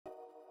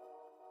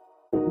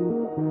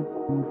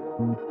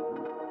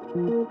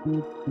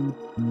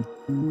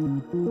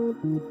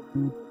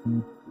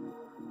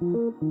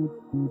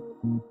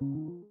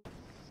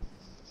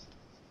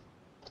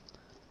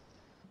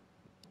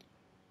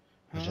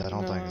Which I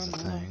don't think is a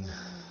thing.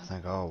 I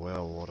think all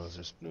well water is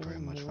just pretty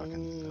much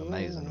fucking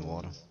amazing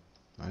water.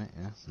 Right?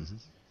 Yeah?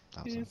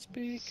 Mm-hmm. It's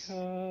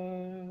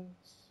because...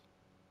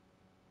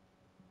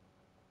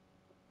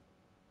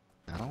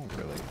 I don't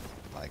really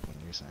like when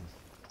you sing.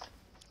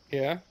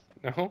 Yeah?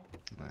 No?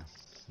 No.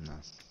 No.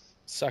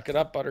 Suck it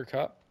up,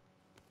 Buttercup.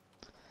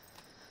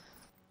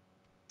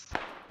 Oh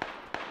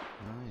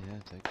yeah,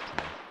 take your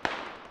time.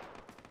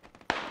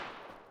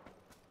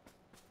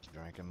 Just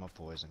drinking my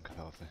poison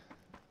coffee.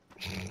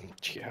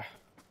 Yeah.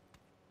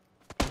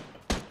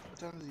 What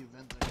time is the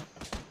event there?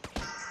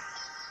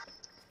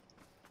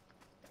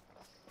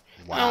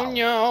 Wow. Oh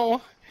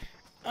no!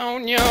 Oh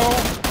no!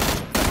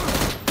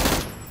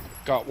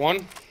 Got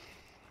one.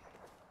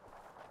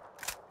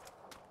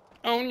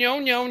 Oh no,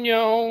 no,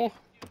 no!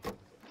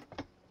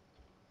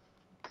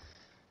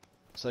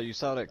 So you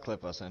saw that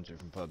clip I sent you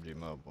from Pubg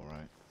Mobile,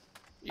 right?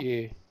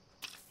 Yeah.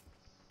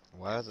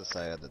 Why does it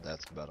say that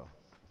that's better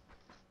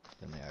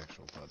than the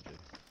actual Pubg?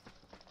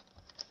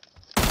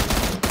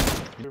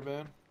 Here,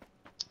 man.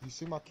 You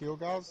see my kill,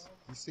 guys?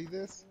 You see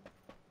this?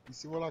 You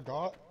see what I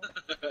got?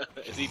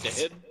 Is he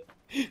dead?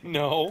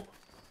 No.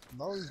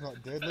 No, he's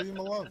not dead. Leave him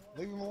alone.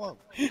 Leave him alone.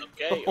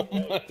 Okay, Oh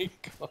okay.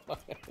 my god.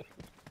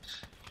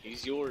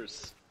 He's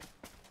yours.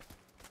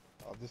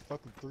 This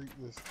fucking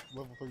this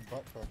level 3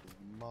 backpack is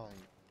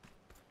mine.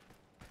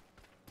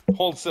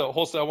 Hold still,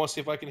 hold still. I want to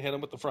see if I can hit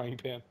him with the frying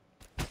pan.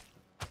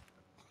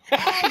 You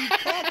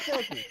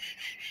cocksucker!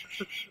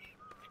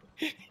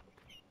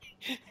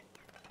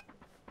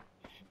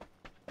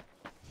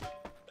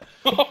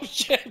 Oh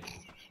shit!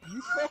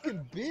 You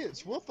fucking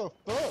bitch! What the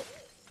fuck?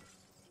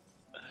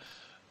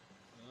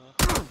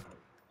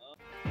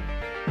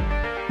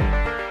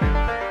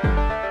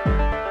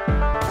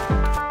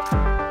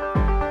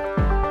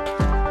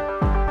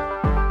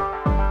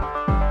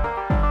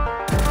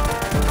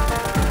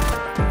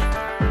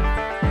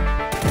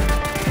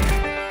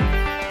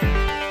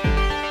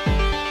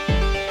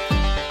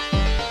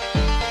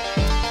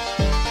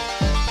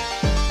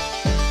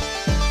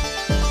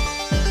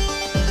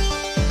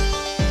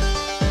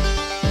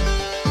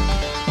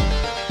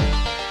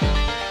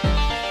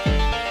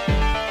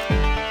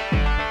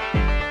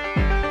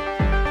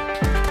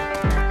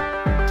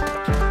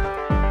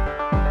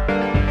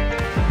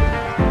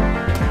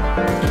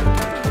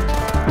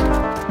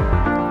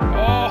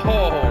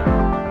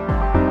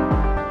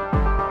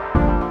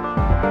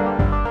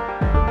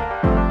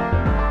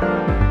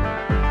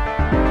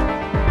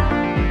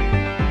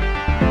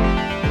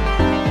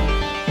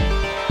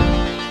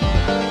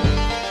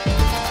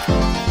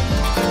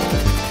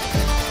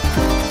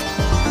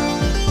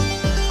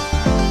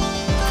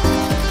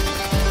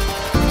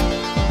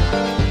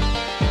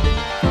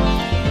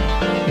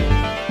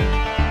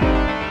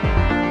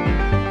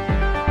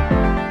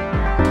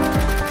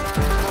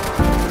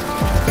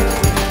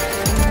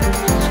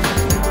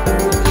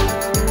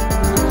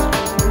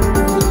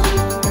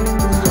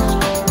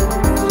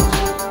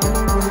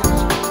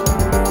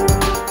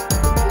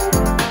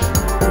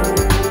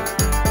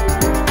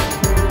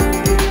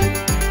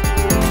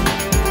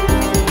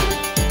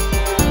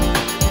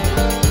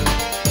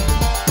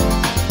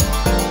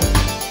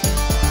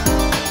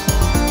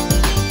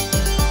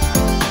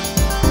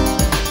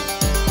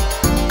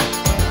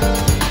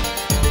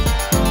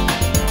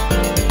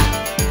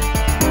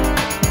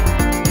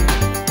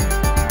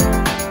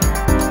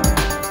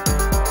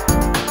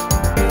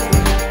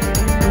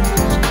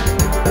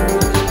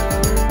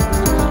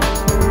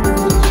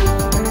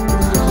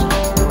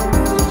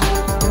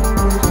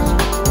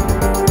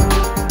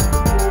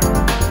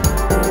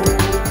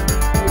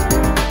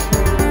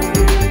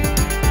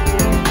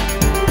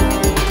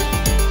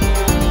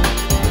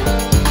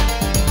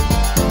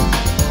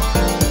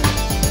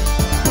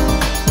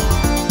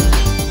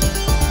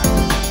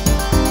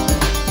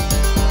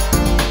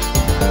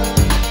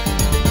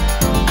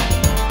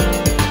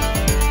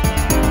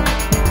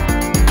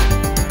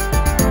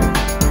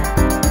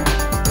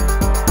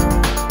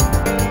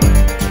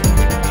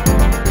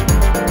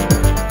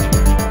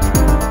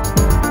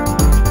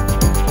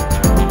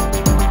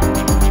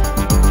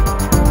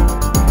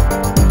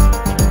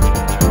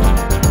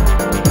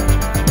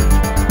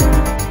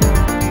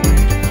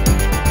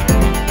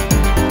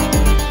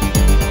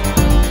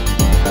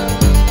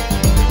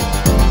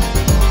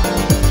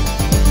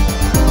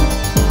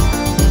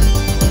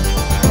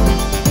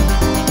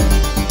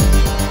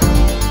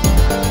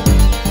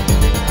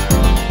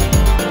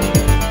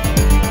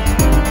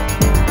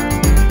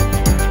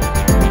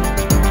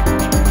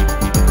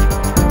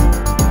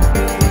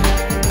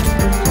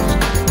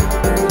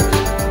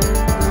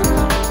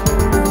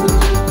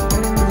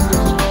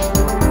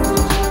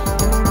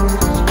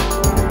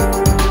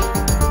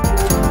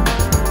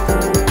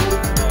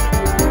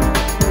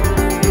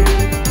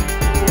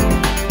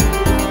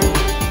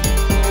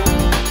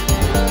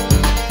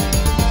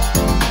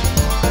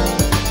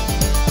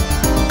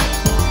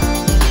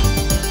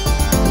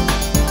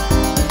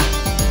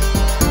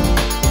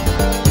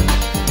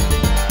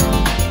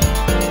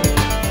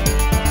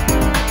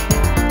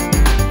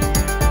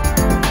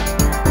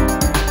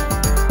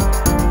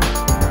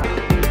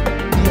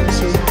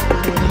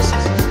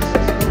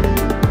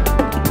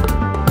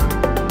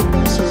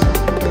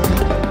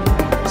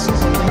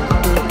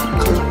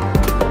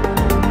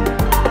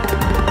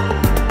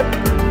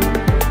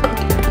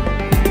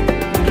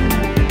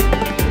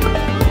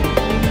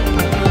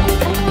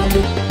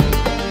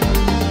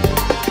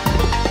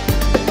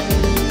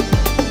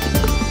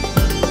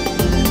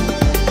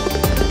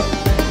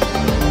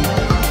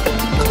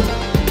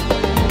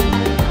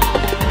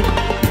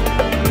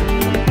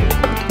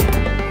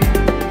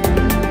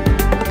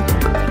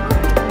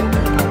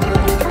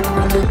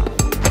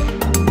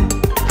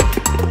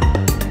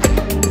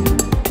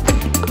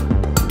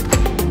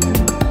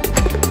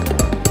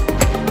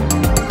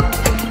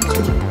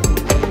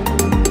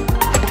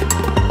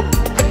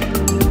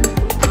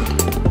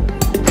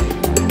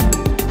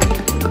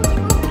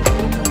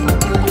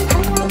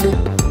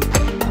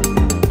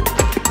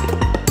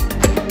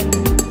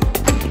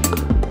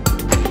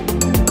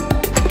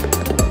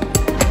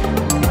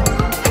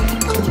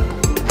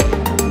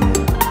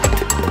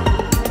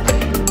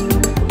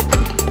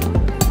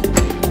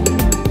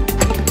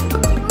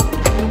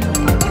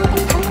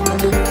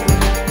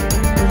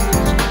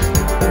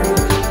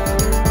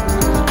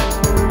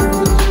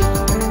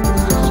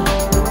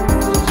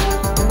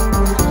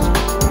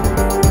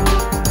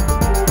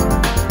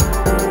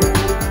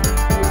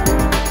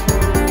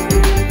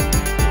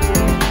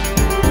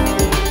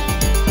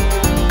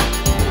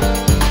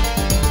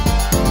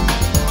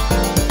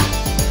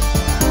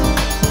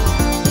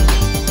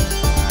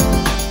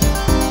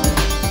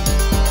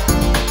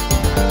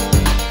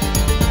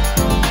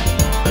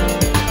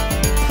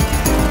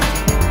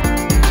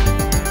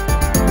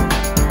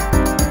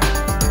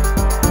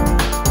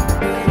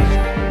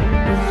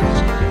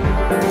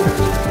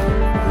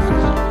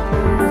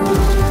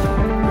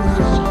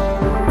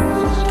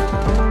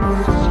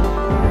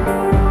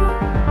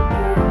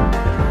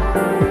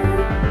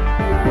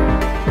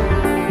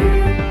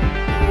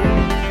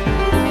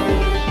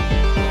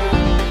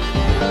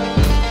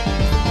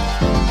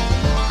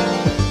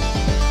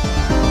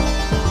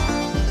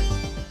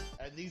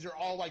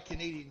 like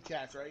Canadian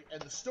cats, right?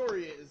 And the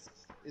story is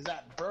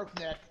that broke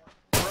neck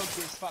broke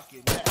his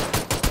fucking neck.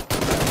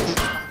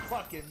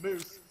 Fucking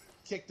moose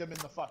kicked him in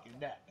the fucking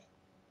neck.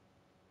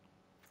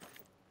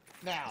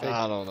 Now,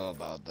 I don't know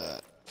about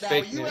that. now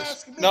Fake you news.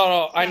 ask me.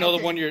 No, I Now, know the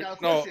okay, one you're. now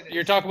the No, question is-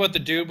 you're talking about the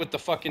dude with the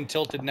fucking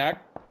tilted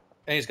neck,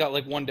 and he's got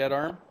like one dead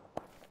arm.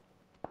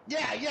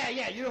 Yeah.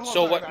 You know who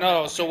So I'm what? talking No,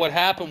 about. so what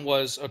happened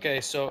was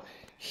so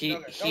he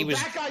Okay.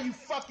 was that guy you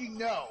fucking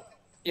know,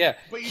 yeah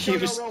but you he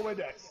don't was know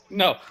Rolodex.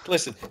 no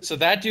listen. So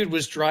that dude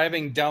was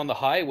driving down the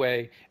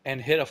highway and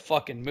hit a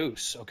fucking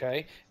moose.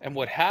 Okay, and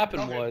what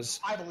happened Okay, was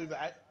I believe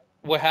that.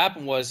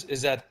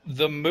 is that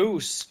the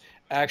moose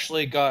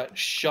actually got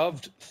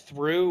shoved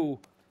through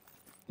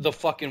the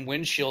fucking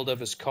windshield of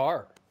his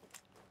car,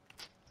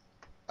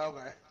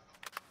 Okay.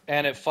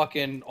 and it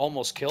fucking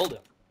almost killed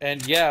him.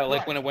 And yeah, like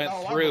Right. when it went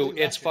No, I through, believe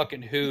that its shit.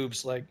 fucking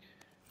hooves like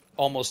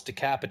almost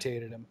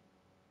decapitated him,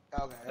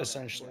 Okay.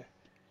 essentially. Okay.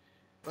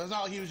 But it's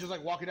not like he was just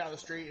like walking down the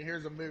street and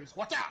here's a moose.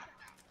 Watch out!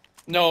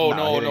 No,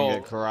 Nah, he didn't no.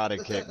 get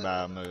karate kicked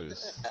by a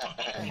moose.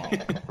 Come on.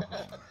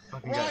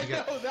 Fucking Well,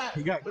 got- I know that.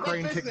 he got but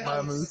crane that's kicked basically by how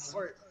a the moose.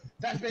 story-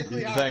 That's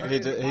basically You how think it he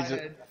hurt in ju- my he ju-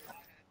 head.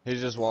 He's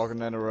just walking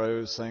down the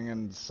road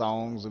singing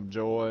songs of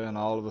joy, and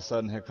all of a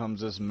sudden here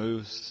comes this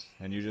moose,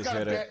 and you just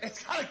hit it.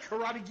 It's got a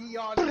karate gi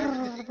on and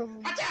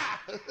everything. Watch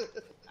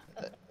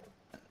out!